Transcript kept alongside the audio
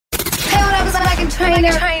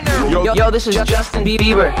Trainer. Yo, this is Justin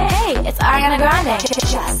Bieber. Hey, it's Ariana Grande.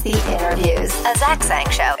 Just the Interviews, a Zach Sang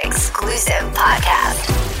Show exclusive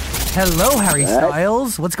podcast. Hello, Harry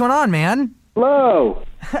Styles. What's going on, man? Hello.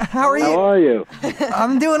 How are you? How are you?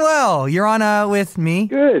 I'm doing well. You're on with me.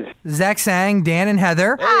 Good. Zach Sang, Dan, and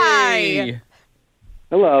Heather. Hi.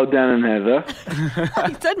 Hello, Dan and Heather.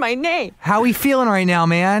 You said my name. How we feeling right now,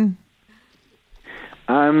 man?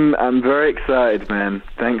 I'm very excited, man.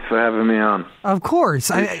 Thanks for having me on. Of course.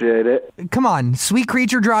 Appreciate it. Come on. Sweet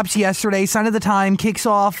Creature drops yesterday. Sign of the Time kicks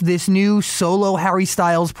off this new solo Harry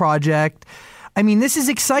Styles project. I mean, this is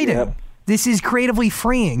exciting. Yep. This is creatively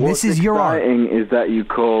freeing. This is your art. What's exciting is that you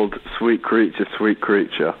called Sweet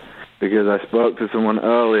Creature, because I spoke to someone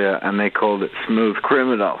earlier and they called it Smooth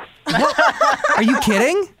Criminal. Are you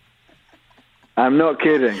kidding? I'm not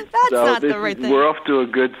kidding. That's not the right thing. We're off to a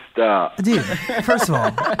good start. Dude, first of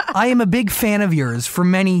all, I am a big fan of yours for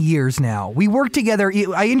many years now. We worked together.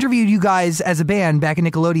 I interviewed you guys as a band back in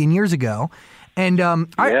Nickelodeon years ago. And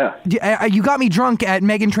you got me drunk at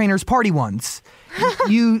Meghan Trainor's party once.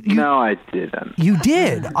 No, I didn't. You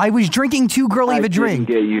did. I was drinking too girly of a drink.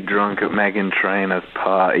 I didn't get you drunk at Meghan Trainor's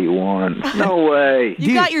party once. No way.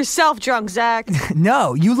 You got yourself drunk, Zach.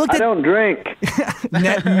 No, you looked I at... don't drink.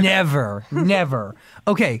 Never.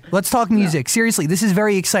 Okay, let's talk music. Seriously, this is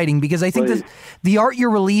very exciting because I think the art you're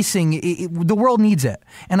releasing, the world needs it.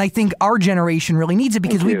 And I think our generation really needs it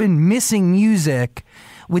because we've been missing music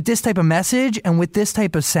with this type of message and with this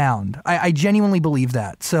type of sound. I genuinely believe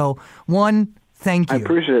that. So, one... Thank you. I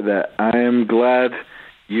appreciate that. I am glad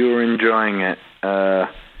you're enjoying it.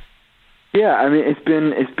 Yeah, I mean, it's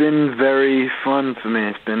been very fun for me.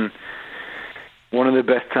 It's been one of the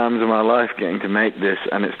best times of my life getting to make this,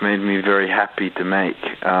 and it's made me very happy to make.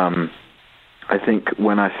 I think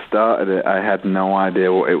when I started it, I had no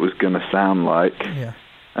idea what it was going to sound like. Yeah.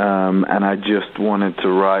 And I just wanted to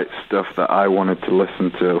write stuff that I wanted to listen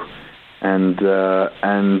to,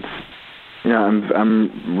 and you know,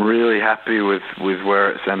 I'm really happy with where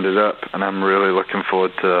it's ended up, and I'm really looking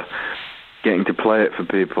forward to getting to play it for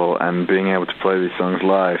people and being able to play these songs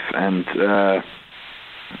live. And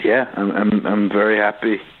I'm very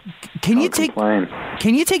happy. Can you take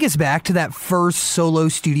us back to that first solo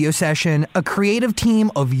studio session? A creative team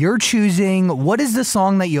of your choosing. What is the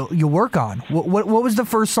song that you work on? What was the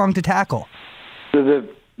first song to tackle? So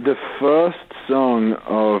the first song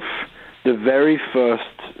of the very first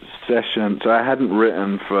session, so I hadn't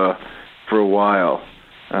written for a while,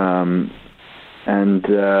 and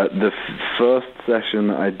the first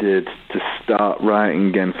session I did to start writing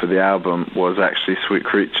again for the album was actually Sweet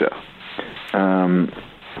Creature.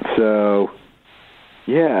 So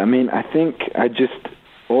yeah, I mean, I think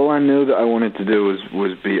all I knew that I wanted to do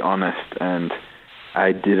was be honest, and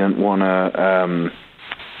I didn't want to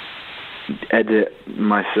edit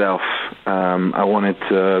myself. I wanted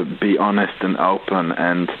to be honest and open,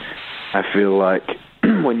 and I feel like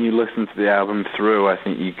when you listen to the album through, I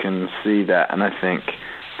think you can see that, and I think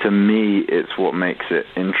to me it's what makes it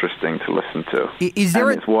interesting to listen to.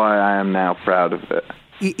 It's why I am now proud of it.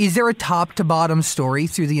 Is there a top to bottom story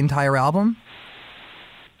through the entire album?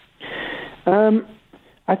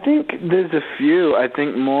 I think there's a few. I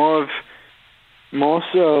think more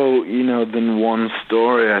so, you know, than one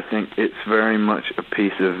story. I think it's very much a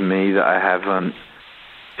piece of me that I haven't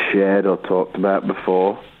shared or talked about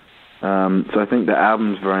before. So I think the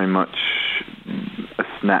album's very much a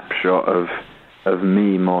snapshot of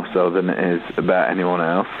me more so than it is about anyone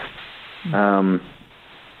else.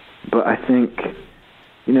 But I think,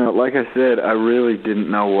 you know, like I said, I really didn't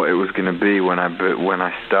know what it was going to be when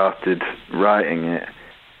I started writing it.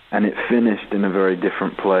 And it finished in a very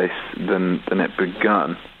different place than it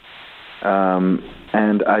begun.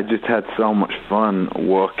 And I just had so much fun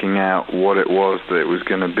working out what it was that it was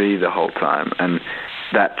going to be the whole time. And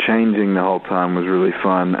that changing the whole time was really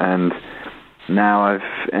fun. And now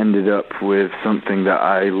I've ended up with something that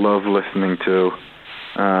I love listening to,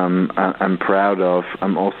 I'm proud of.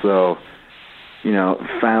 I'm also, you know,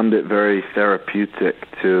 found it very therapeutic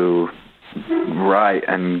to write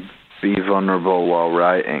and be vulnerable while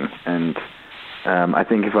writing. And I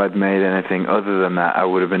think if I'd made anything other than that, I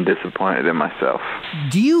would have been disappointed in myself.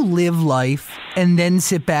 Do you live life and then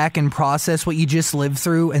sit back and process what you just lived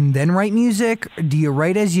through and then write music? Do you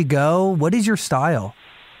write as you go? What is your style?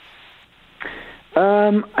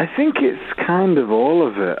 I think it's kind of all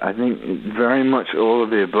of it. I think very much all of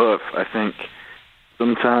the above. I think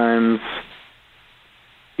sometimes,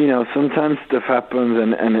 you know, sometimes stuff happens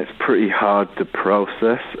and it's pretty hard to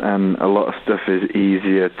process, and a lot of stuff is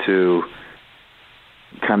easier to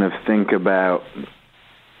kind of think about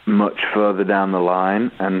much further down the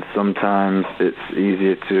line, and sometimes it's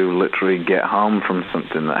easier to literally get home from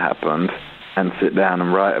something that happened and sit down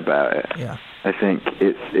and write about it. Yeah. I think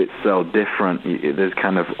it's so different. There's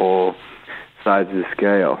kind of all sides of the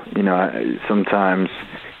scale. You know, sometimes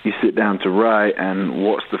you sit down to write, and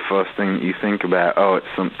what's the first thing you think about? Oh, it's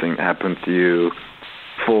something that happened to you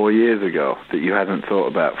 4 years ago that you hadn't thought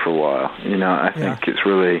about for a while. You know, I think it's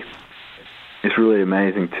really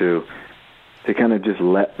amazing to kind of just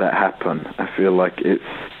let that happen. I feel like it's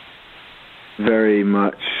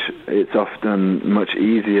often much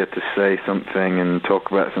easier to say something and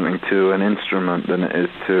talk about something to an instrument than it is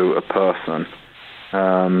to a person.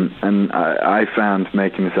 And I found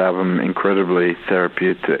making this album incredibly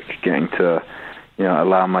therapeutic, getting to, you know,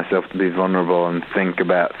 allow myself to be vulnerable and think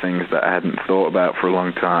about things that I hadn't thought about for a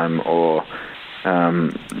long time, or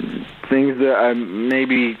things that I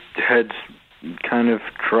maybe had kind of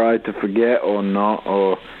tried to forget or not,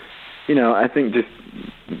 or, you know, I think just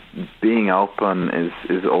being open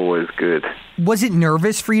is always good. Was it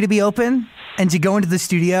nervous for you to be open and to go into the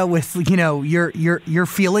studio with, you know, your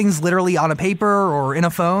feelings literally on a paper or in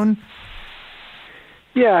a phone?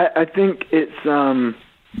 Yeah, I think it's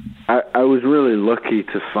I was really lucky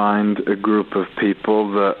to find a group of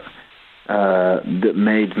people that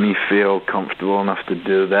made me feel comfortable enough to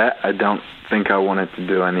do that. I don't think I wanted to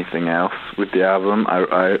do anything else with the album.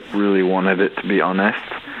 I really wanted it to be honest.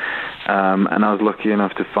 And I was lucky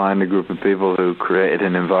enough to find a group of people who created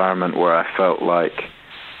an environment where I felt like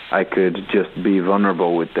I could just be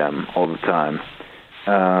vulnerable with them all the time.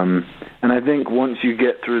 And I think once you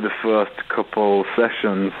get through the first couple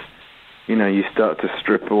sessions, you know, you start to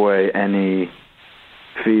strip away any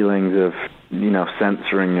feelings of, you know,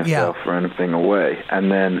 censoring yourself or anything away.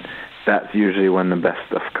 And then that's usually when the best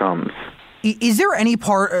stuff comes. Is there any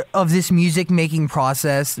part of this music-making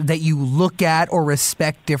process that you look at or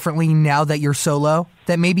respect differently now that you're solo,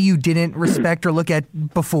 that maybe you didn't respect or look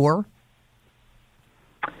at before?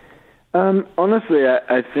 Honestly,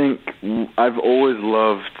 I think I've always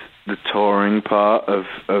loved the touring part of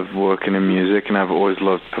working in music, and I've always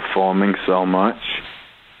loved performing so much.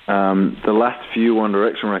 The last few One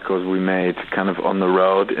Direction records we made kind of on the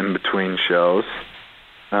road in between shows,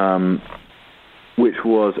 which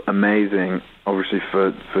was amazing, obviously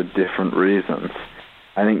for different reasons.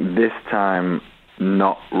 I think this time,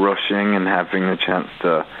 not rushing and having a chance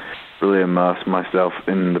to really immerse myself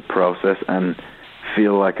in the process and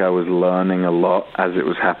feel like I was learning a lot as it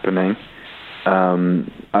was happening.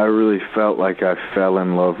 I really felt like I fell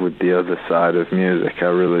in love with the other side of music. I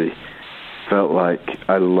really felt like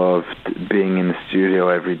I loved being in the studio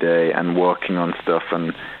every day and working on stuff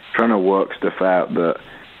and trying to work stuff out that,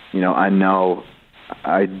 you know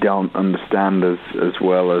I don't understand as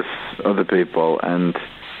well as other people, and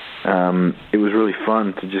it was really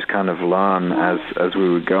fun to just kind of learn as we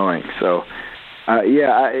were going. So,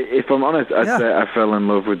 if I'm honest, I'd say I fell in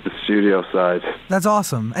love with the studio side. That's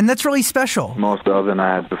awesome, and that's really special. More so than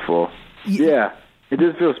I had before. Yeah, it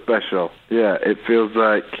does feel special. Yeah, it feels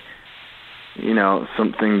like, you know,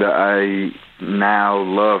 something that I now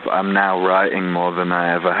love. I'm now writing more than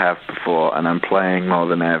I ever have before, and I'm playing more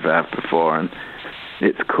than I ever have before, and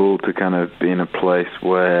it's cool to kind of be in a place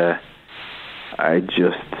where I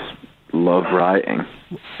just love writing,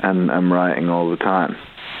 and I'm writing all the time.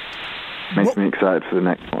 Makes me excited for the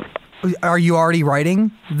next one. Are you already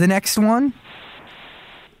writing the next one?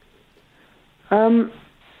 Or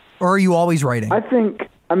are you always writing?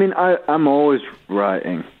 I'm always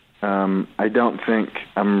writing. I don't think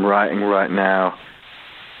I'm writing right now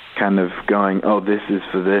kind of going, oh, this is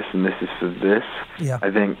for this and this is for this. Yeah.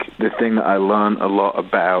 I think the thing that I learned a lot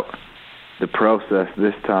about the process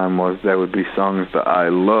this time was there would be songs that I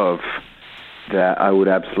love that I would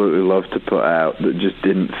absolutely love to put out that just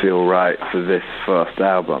didn't feel right for this first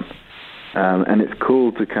album. And it's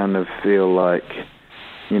cool to kind of feel like,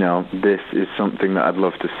 you know, this is something that I'd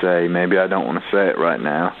love to say. Maybe I don't want to say it right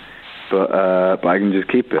now, but I can just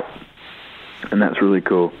keep it. And that's really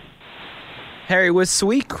cool. Harry, was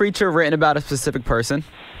Sweet Creature written about a specific person?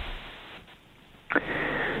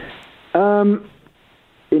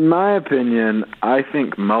 In my opinion, I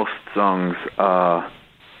think most songs are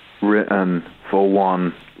written for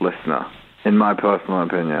one listener, in my personal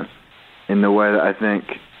opinion. In the way that I think,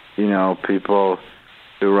 you know, people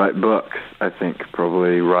who write books, I think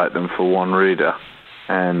probably write them for one reader.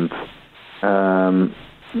 And,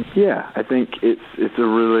 I think it's a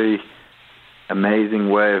really amazing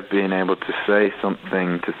way of being able to say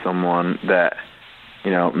something to someone that,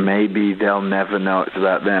 you know, maybe they'll never know it's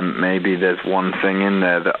about them. Maybe there's one thing in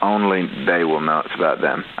there that only they will know it's about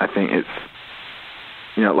them. I think it's,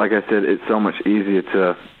 you know, like I said, it's so much easier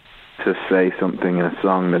to to say something in a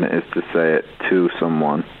song than it is to say it to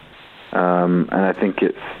someone. And I think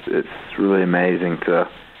it's really amazing to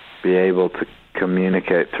be able to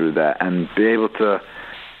communicate through that and be able to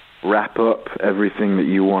wrap up everything that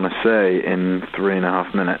you want to say in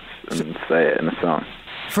 3.5 minutes and say it in a song.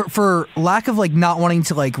 For lack of like not wanting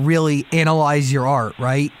to like really analyze your art,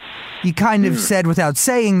 right? You kind of said without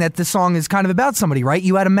saying that the song is kind of about somebody, right?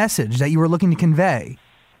 You had a message that you were looking to convey.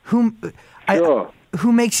 Who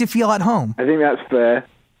makes you feel at home? I think that's fair.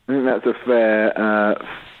 I think that's a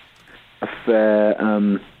fair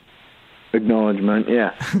acknowledgement.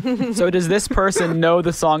 Yeah. So does this person know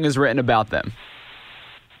the song is written about them?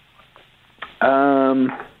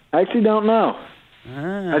 I actually don't know.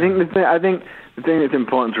 I think the thing that's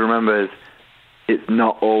important to remember is it's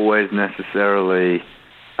not always necessarily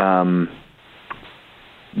the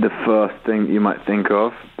first thing you might think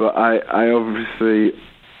of, but I obviously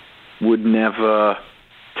would never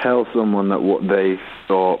tell someone that what they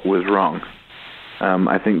thought was wrong.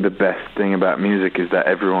 I think the best thing about music is that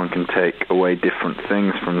everyone can take away different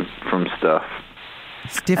things from stuff.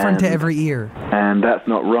 It's different to every ear. And that's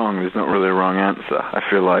not wrong. There's not really a wrong answer. I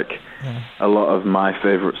feel like a lot of my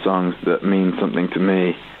favorite songs that mean something to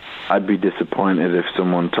me, I'd be disappointed if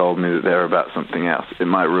someone told me that they're about something else. It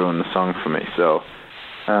might ruin the song for me. So,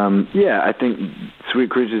 I think Sweet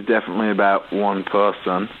Creature is definitely about one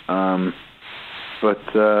person. I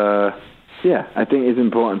think it's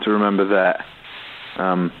important to remember that,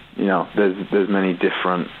 there's many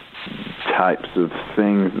different types of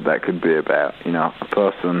things that could be about, a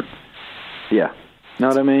person. Yeah. Know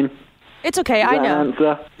what I mean? It's okay, I know.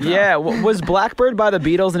 Answer? Yeah. Was Blackbird by the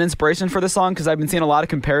Beatles an inspiration for the song? Because I've been seeing a lot of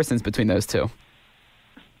comparisons between those two.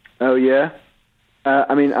 Oh, yeah?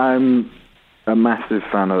 I'm a massive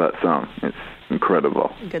fan of that song. It's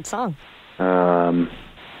incredible. Good song.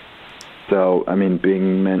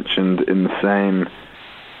 Being mentioned in the same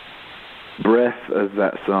breath as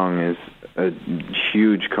that song is a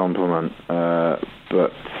huge compliment. I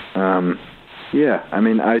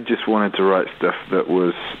just wanted to write stuff that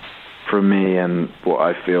was for me and what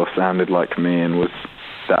I feel sounded like me and was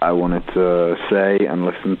that I wanted to say and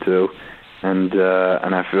listen to, and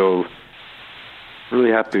I feel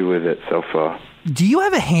really happy with it so far. Do you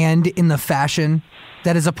have a hand in the fashion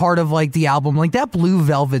that is a part of like the album? Like that blue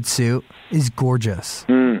velvet suit is gorgeous.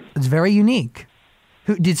 It's very unique.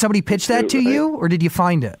 Did somebody pitch that to you, or did you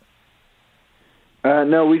find it?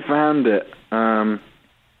 No, we found it. I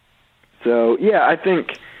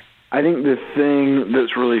think the thing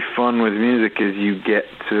that's really fun with music is you get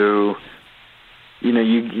to,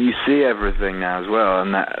 you see everything now as well,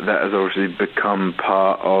 and that has obviously become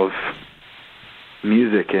part of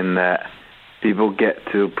music in that people get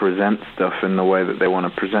to present stuff in the way that they want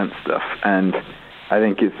to present stuff, and I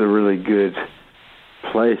think it's a really good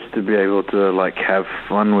place to be able to like have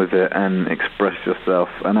fun with it and express yourself,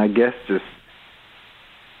 and I guess just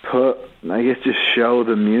show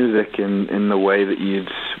the music in the way that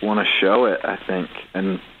you'd want to show it, I think.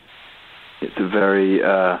 And it's a very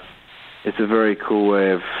cool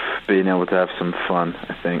way of being able to have some fun,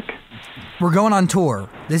 I think. We're going on tour.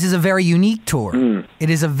 This is a very unique tour. It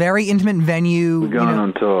is a very intimate venue. We're going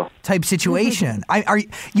on tour type situation.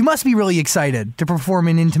 You must be really excited to perform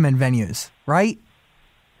in intimate venues, right?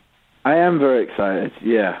 I am very excited,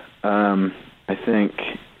 yeah. I think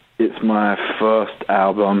it's my first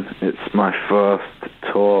album. It's my first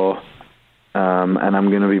tour. And I'm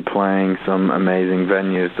going to be playing some amazing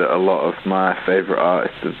venues that a lot of my favorite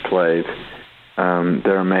artists have played.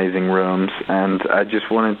 They're amazing rooms. And I just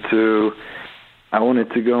wanted to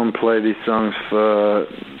go and play these songs for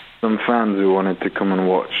some fans who wanted to come and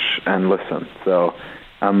watch and listen. So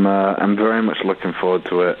I'm very much looking forward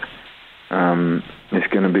to it. It's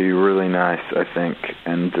going to be really nice, I think,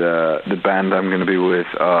 and the band I'm going to be with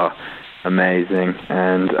are amazing,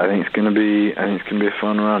 and I think it's going to be a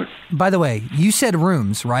fun run. By the way, you said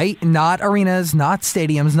rooms, right? Not arenas, not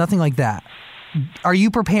stadiums, nothing like that. Are you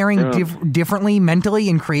preparing differently mentally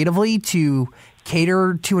and creatively to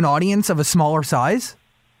cater to an audience of a smaller size?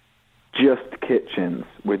 Just kitchens.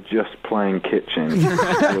 We're just playing kitchens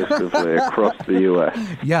exclusively across the U.S.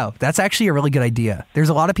 Yeah, that's actually a really good idea. There's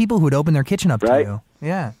a lot of people who would open their kitchen up to you.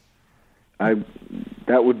 Yeah.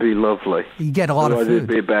 That would be lovely. You get a lot of food. It'd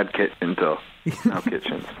be a bad kitchen, though. No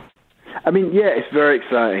kitchens. It's very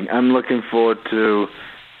exciting. I'm looking forward to,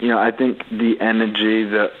 I think the energy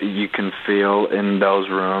that you can feel in those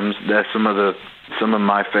rooms. There's some of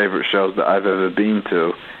my favorite shows that I've ever been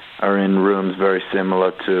to are in rooms very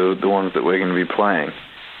similar to the ones that we're going to be playing.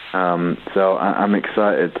 So I'm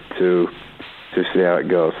excited to see how it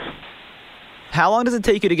goes. How long does it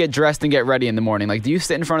take you to get dressed and get ready in the morning? Like, do you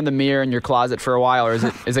sit in front of the mirror in your closet for a while, or is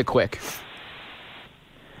it quick?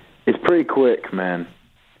 It's pretty quick, man.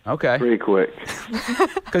 Okay. Pretty quick.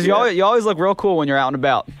 Because you always look real cool when you're out and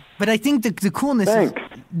about. But I think the coolness Thanks.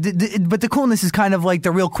 but the coolness is kind of like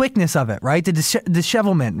the real quickness of it, right? The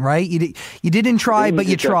dishevelment, right? You didn't try, but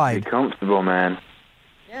you tried. Have to be comfortable, man.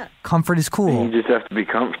 Yeah. Comfort is cool. You just have to be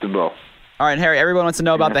comfortable. All right, Harry. Everyone wants to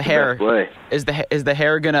know about the That's hair. best way. Is the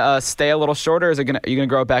hair gonna stay a little shorter? Or are you gonna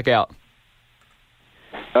grow it back out?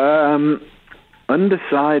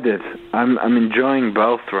 Undecided. I'm enjoying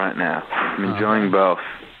both right now. I'm enjoying both.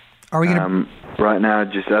 Are we gonna? Right now, I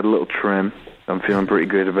just had a little trim. I'm feeling pretty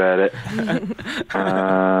good about it.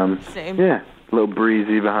 Same. Yeah, a little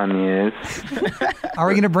breezy behind the ears. Are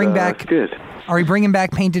we gonna bring back? That's good. Are we bringing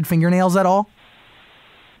back painted fingernails at all?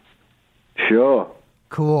 Sure.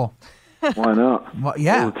 Cool. Why not? Well,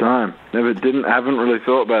 yeah. All the time. Haven't really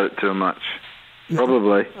thought about it too much.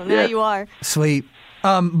 Probably. Well, now you are. Sweet.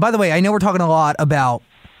 By the way, I know we're talking a lot about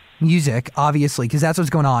music, obviously, because that's what's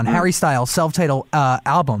going on. Harry Styles' self-titled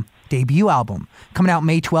album, debut album, coming out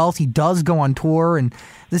May 12th. He does go on tour, and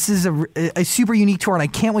this is a super unique tour, and I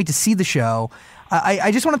can't wait to see the show.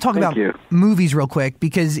 I just want to talk about movies real quick,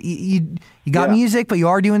 because you got music, but you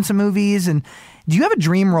are doing some movies. And do you have a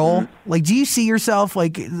dream role? Like, do you see yourself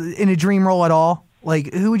like in a dream role at all?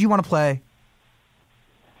 Like, who would you want to play?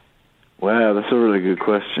 Wow, that's a really good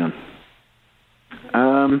question.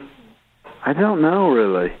 I don't know,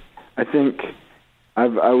 really. I think I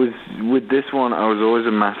was with this one. I was always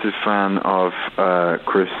a massive fan of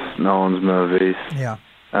Chris Nolan's movies. Yeah.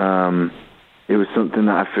 It was something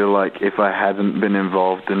that I feel like if I hadn't been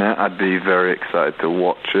involved in it, I'd be very excited to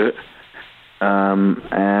watch it.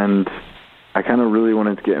 And I kind of really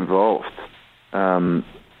wanted to get involved. And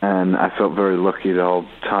I felt very lucky the whole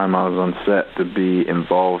time I was on set to be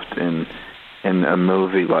involved in a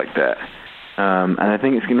movie like that. And I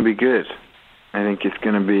think it's going to be good. I think it's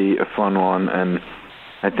going to be a fun one. And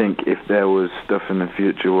I think if there was stuff in the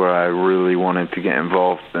future where I really wanted to get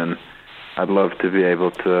involved, then I'd love to be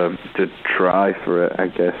able to try for it, I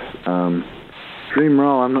guess. Dream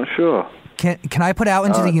role, I'm not sure. Can I put out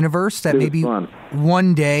into the universe that maybe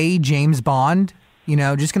one day James Bond,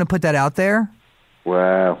 just going to put that out there?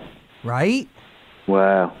 Wow. Right?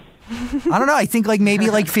 Wow. I don't know. I think maybe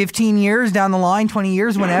 15 years down the line, 20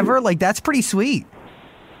 years, whenever, that's pretty sweet.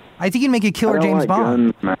 I think you'd make a killer James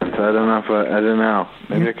Bond. Guns, man, so I don't know.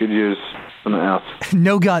 Maybe I could use something else.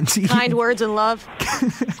 No guns. Kind words and love.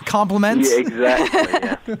 Compliments. Yeah,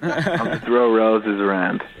 exactly. Yeah. I'll just throw roses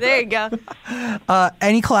around. There you go.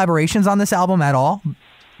 Any collaborations on this album at all?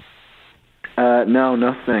 No,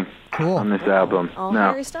 nothing. Cool. On this album. All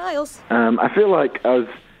no. Harry Styles. I feel like it was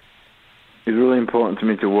really important to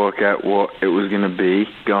me to work out what it was going to be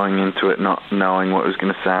going into it, not knowing what it was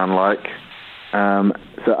going to sound like.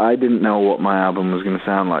 So I didn't know what my album was going to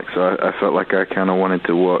sound like, so I felt like I kind of wanted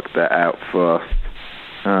to work that out first,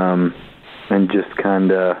 and just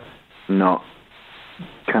kind of not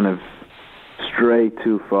kind of stray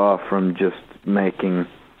too far from just making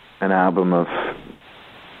an album of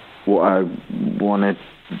what I wanted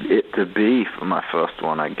it to be for my first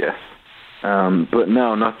one, I guess. But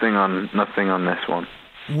no, nothing on this one.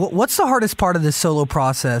 What's the hardest part of this solo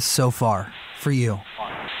process so far for you?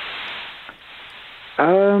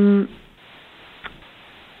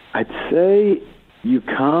 I'd say you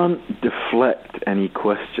can't deflect any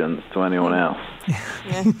questions to anyone else.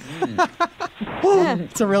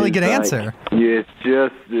 It's a really good answer. Yeah,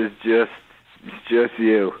 it's just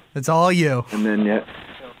you. It's all you. And then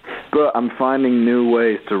but I'm finding new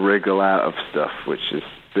ways to wriggle out of stuff, which has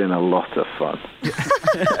been a lot of fun.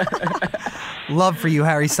 Love for you,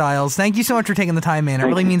 Harry Styles. Thank you so much for taking the time, man. It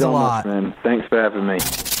really means a lot. Much, man. Thanks for having me.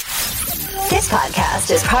 This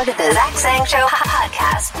podcast is part of the Zach Sang Show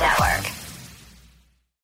podcast